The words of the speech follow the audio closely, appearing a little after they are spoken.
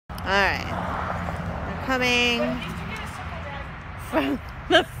right. They're coming from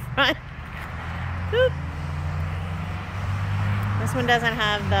the front. Boop. This one doesn't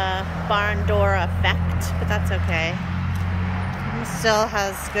have the barn door effect, but that's okay. It still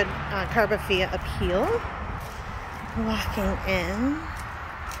has good curb appeal. Walking in.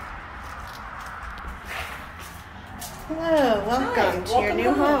 Hello, welcome to your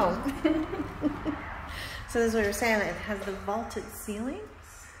new home. So this is what we were saying, it has the vaulted ceilings.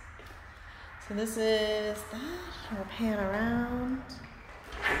 So this is that. We'll pan around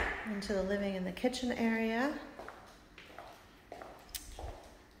into the living and the kitchen area.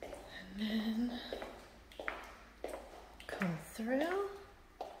 And then come through.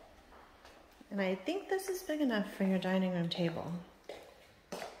 And I think this is big enough for your dining room table.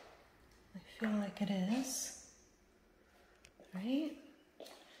 I feel like it is. Right?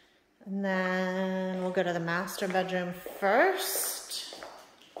 And then we'll go to the master bedroom first.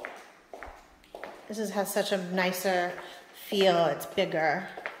 This has such a nicer feel. It's bigger.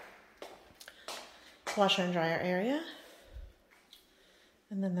 Washer and dryer area.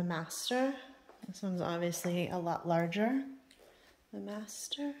 And then the master. This one's obviously a lot larger. The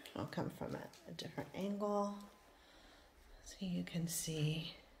master. I'll come from a different angle so you can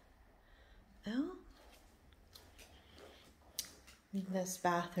see out. This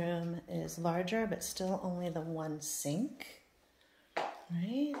bathroom is larger, but still only the one sink,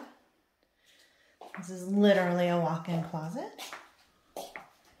 right? This is literally a walk-in closet.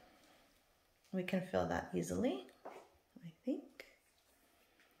 We can fill that easily, I think,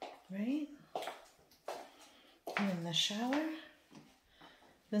 right? And then the shower.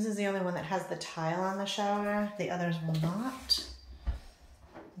 This is the only one that has the tile on the shower. The others will not.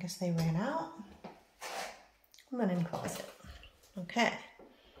 I guess they ran out. Linen closet. Okay.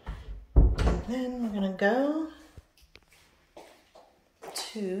 And then we're gonna go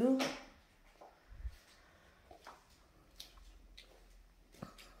to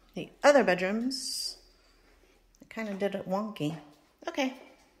the other bedrooms. I kind of did it wonky. Okay,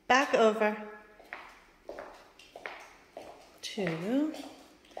 back over to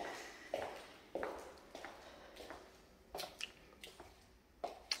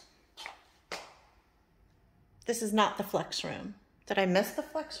this is not the flex room. Did I miss the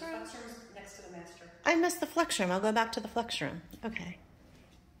flex room? The flex room's next to the master. I missed the flex room. I'll go back to the flex room. Okay.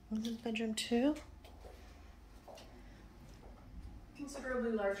 This is bedroom 2.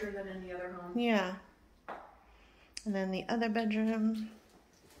 Considerably larger than any other home. Yeah. And then the other bedroom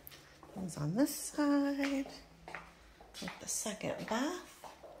is on this side with the second bath.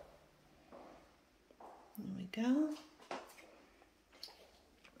 There we go.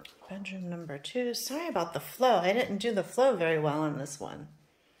 Bedroom number 2. Sorry about the flow. I didn't do the flow very well on this one.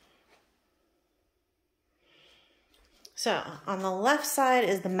 So on the left side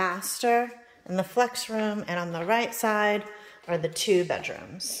is the master and the flex room, and on the right side are the 2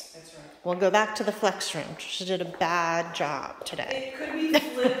 bedrooms. That's right. We'll go back to the flex room. She did a bad job today. It could be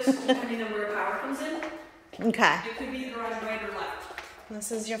flipped depending on where power comes in. Okay. It could be the garage right or left.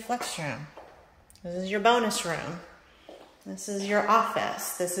 This is your flex room. This is your bonus room. This is your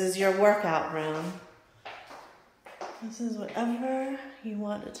office. This is your workout room. This is whatever you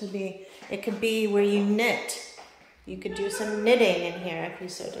want it to be. It could be where you knit. You could do some knitting in here if you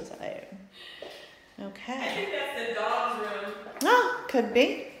so desire. Okay. I think that's the dog's room. Oh, could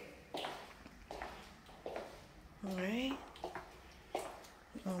be. All right.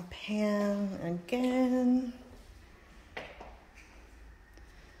 I'll pan again.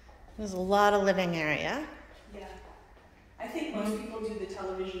 There's a lot of living area. Yeah. I think most people do the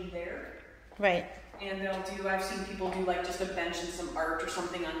television there. Right. And I've seen people do like just a bench and some art or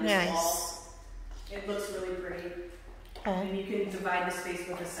something on this Nice. wall. It looks really pretty. Okay. And you can divide the space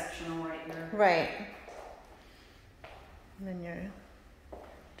with a sectional right here. Right. And then your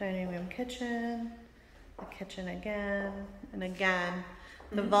dining room kitchen, the kitchen again, and again.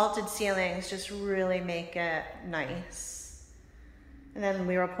 The vaulted ceilings just really make it nice. And then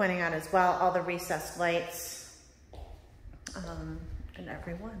we were pointing out as well all the recessed lights in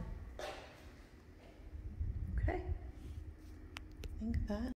every one. Okay. I think that